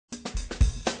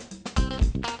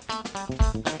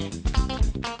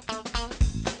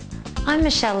I'm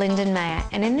Michelle Lindenmayer,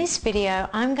 and in this video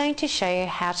I'm going to show you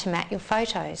how to mat your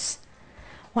photos.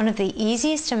 One of the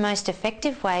easiest and most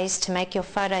effective ways to make your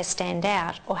photo stand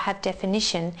out or have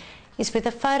definition is with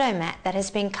a photo mat that has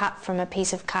been cut from a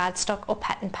piece of cardstock or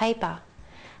pattern paper.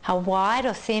 How wide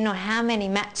or thin or how many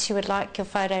mats you would like your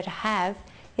photo to have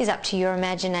is up to your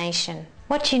imagination.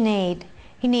 What you need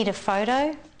a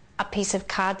photo, a piece of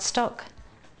cardstock,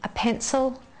 a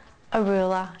pencil, a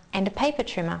ruler and a paper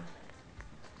trimmer.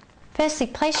 Firstly,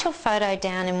 place your photo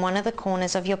down in one of the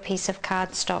corners of your piece of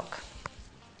cardstock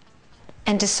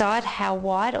and decide how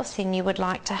wide or thin you would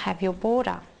like to have your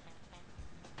border.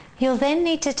 You'll then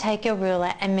need to take your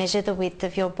ruler and measure the width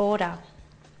of your border.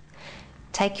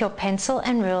 Take your pencil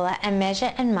and ruler and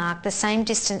measure and mark the same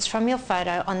distance from your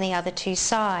photo on the other two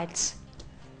sides.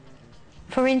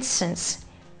 For instance,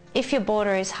 if your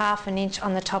border is 1/2 inch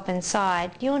on the top and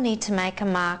side, you'll need to make a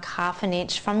mark 1/2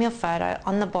 inch from your photo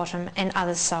on the bottom and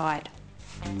other side.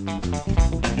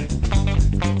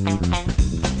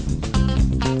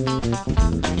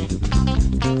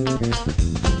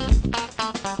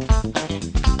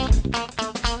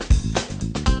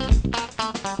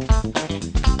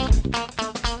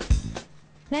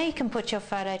 Now you can put your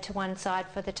photo to one side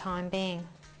for the time being.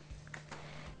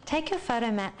 Take your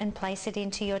photo mat and place it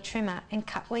into your trimmer and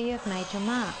cut where you have made your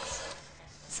marks.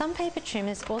 Some paper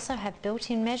trimmers also have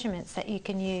built-in measurements that you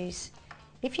can use.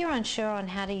 If you're unsure on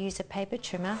how to use a paper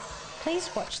trimmer,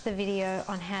 please watch the video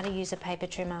on how to use a paper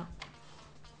trimmer.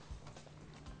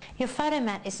 Your photo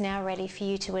mat is now ready for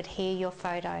you to adhere your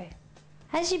photo.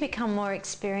 As you become more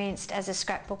experienced as a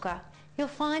scrapbooker, you'll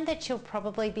find that you'll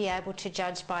probably be able to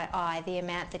judge by eye the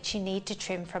amount that you need to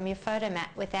trim from your photo mat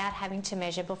without having to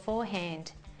measure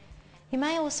beforehand. You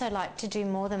may also like to do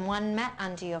more than one mat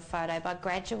under your photo by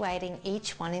graduating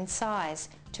each one in size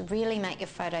to really make your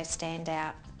photo stand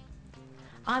out.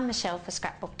 I'm Michelle for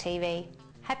Scrapbook TV.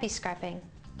 Happy scrapping!